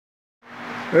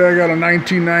Yeah, I got a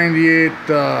 1998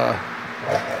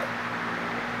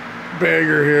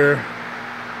 bagger here,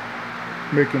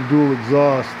 making dual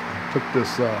exhaust. Took this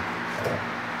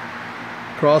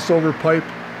crossover pipe,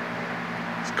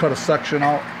 just cut a section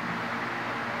out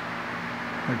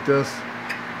like this.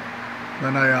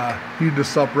 Then I heated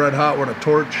this up red hot with a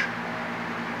torch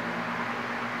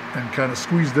and kind of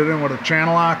squeezed it in with a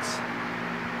channel ox.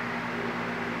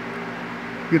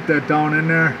 Get that down in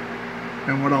there,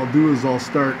 and what I'll do is I'll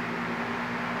start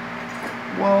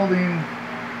welding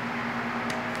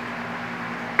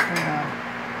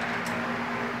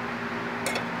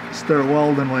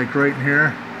like right in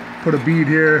here. Put a bead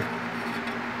here,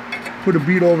 put a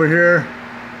bead over here,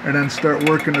 and then start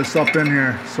working this up in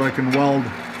here so I can weld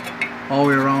all the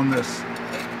way around this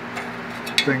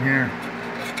thing here.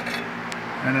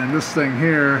 And then this thing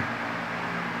here,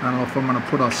 I don't know if I'm going to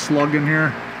put a slug in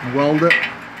here and weld it.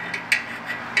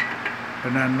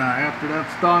 And then after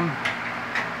that's done,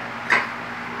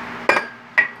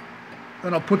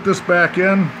 then I'll put this back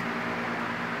in,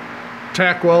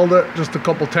 tack weld it, just a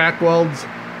couple tack welds,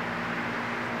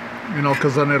 you know,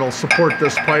 because then it'll support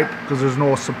this pipe, because there's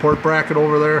no support bracket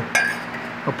over there.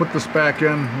 I'll put this back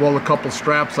in, weld a couple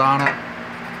straps on it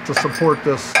to support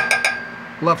this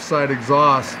left side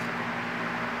exhaust.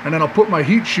 And then I'll put my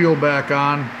heat shield back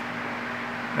on,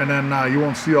 and then you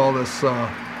won't see all this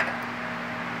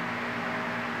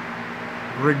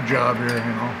rig job here,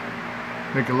 you know,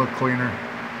 make it look cleaner.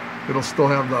 It'll still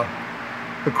have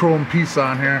the chrome piece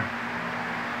on here,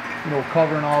 you know,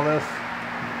 covering all this.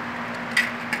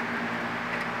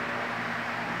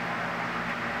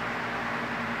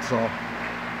 So,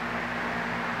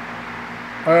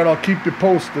 alright, I'll keep you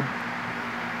posted.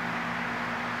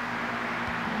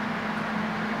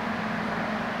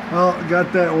 Well,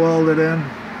 got that welded in.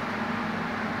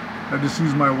 I just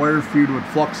use my wire feed with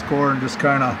flux core and just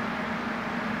kind of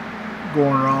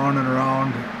going around and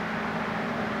around,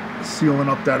 sealing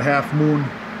up that half moon.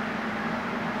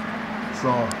 So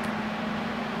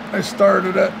I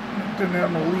started it, didn't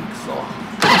have no leaks, so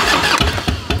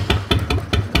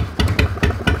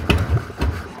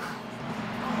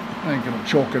I ain't gonna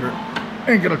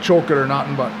choke it or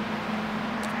nothing, but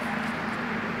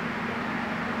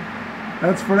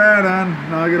that's for that end.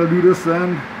 Now I gotta do this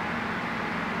end,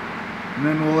 and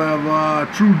then we'll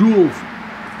have true duals.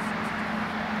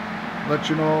 Let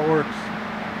you know how it works.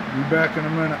 Be back in a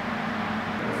minute.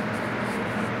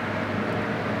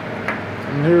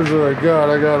 And here's what I got.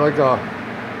 I got like a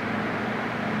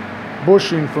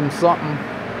bushing from something.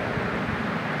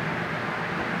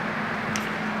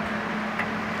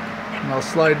 And I'll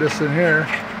slide this in here.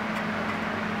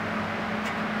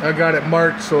 I got it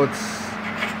marked so it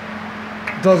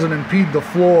doesn't impede the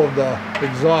flow of the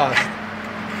exhaust.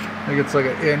 I think it's like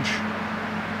an inch.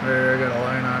 There, I got a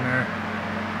line on there.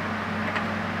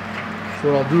 So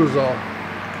what I'll do is I'll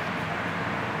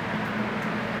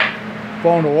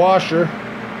found a washer.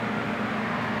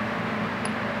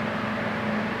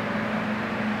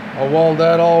 I'll weld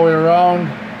that all the way around,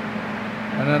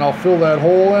 and then I'll fill that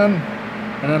hole in,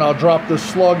 and then I'll drop this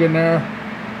slug in there,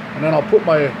 and then I'll put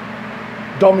my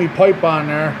dummy pipe on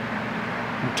there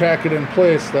and tack it in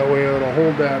place. That way it'll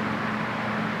hold that.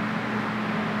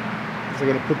 So I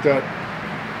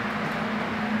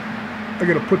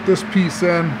gotta put this piece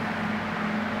in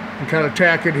and kind of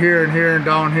tack it here and here and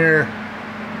down here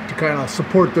to kind of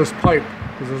support this pipe,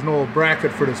 because there's no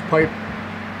bracket for this pipe.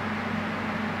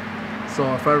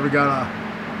 So if I ever gotta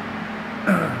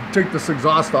take this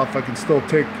exhaust off, I can still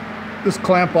take this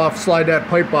clamp off, slide that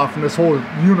pipe off, and this whole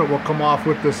unit will come off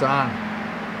with this on.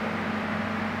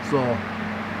 So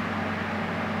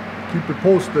keep it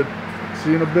posted. See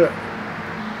you in a bit.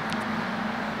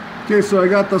 Okay, so I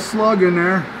got the slug in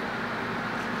there.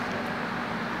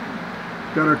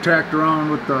 Got her tacked around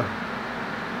with the,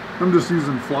 I'm just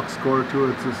using flux core to it.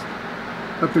 It's just,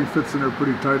 that thing fits in there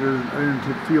pretty tight. I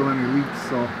didn't feel any leaks,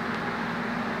 so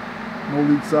no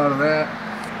leaks out of that.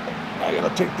 I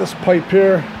gotta take this pipe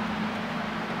here,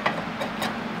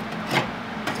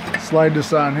 slide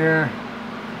this on here.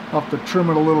 I'll have to trim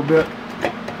it a little bit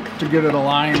to get it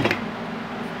aligned.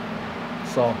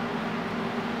 So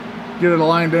get it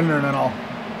aligned in there, and then I'll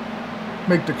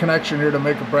make the connection here to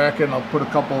make a bracket, and I'll put a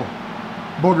couple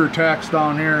booger tacks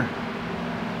down here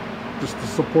just to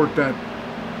support that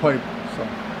pipe. So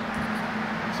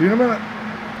see you in a minute.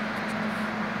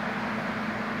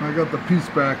 I got the piece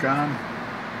back on.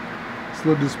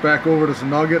 Slid this back over this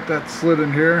nugget that slid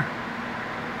in here.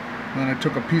 Then I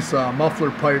took a piece of muffler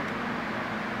pipe,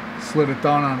 slid it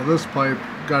down onto this pipe,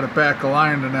 got it back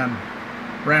aligned, and then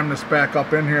ram this back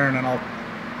up in here, and then I'll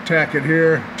tack it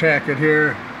here,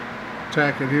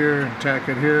 tack it here and tack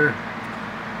it here,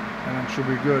 and it should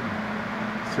be good.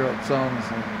 See how it sounds.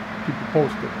 I'll keep you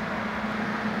posted.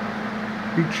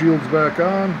 Heat shield's back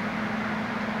on.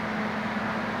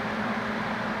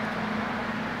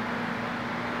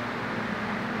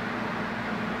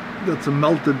 Got some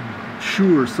melted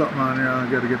shoe or something on here.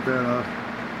 I gotta get that off.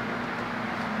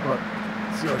 But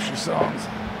let's see how she sounds.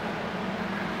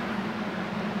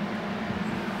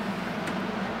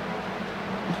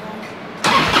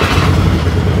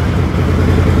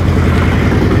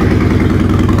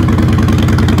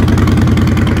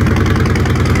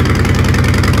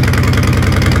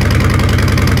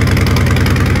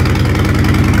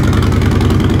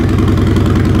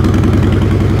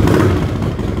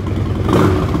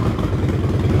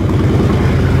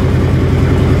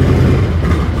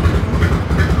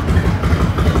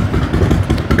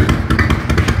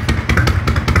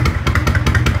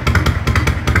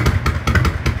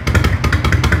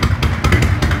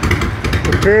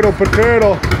 Potato,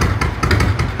 potato.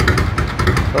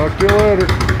 Talk to you later.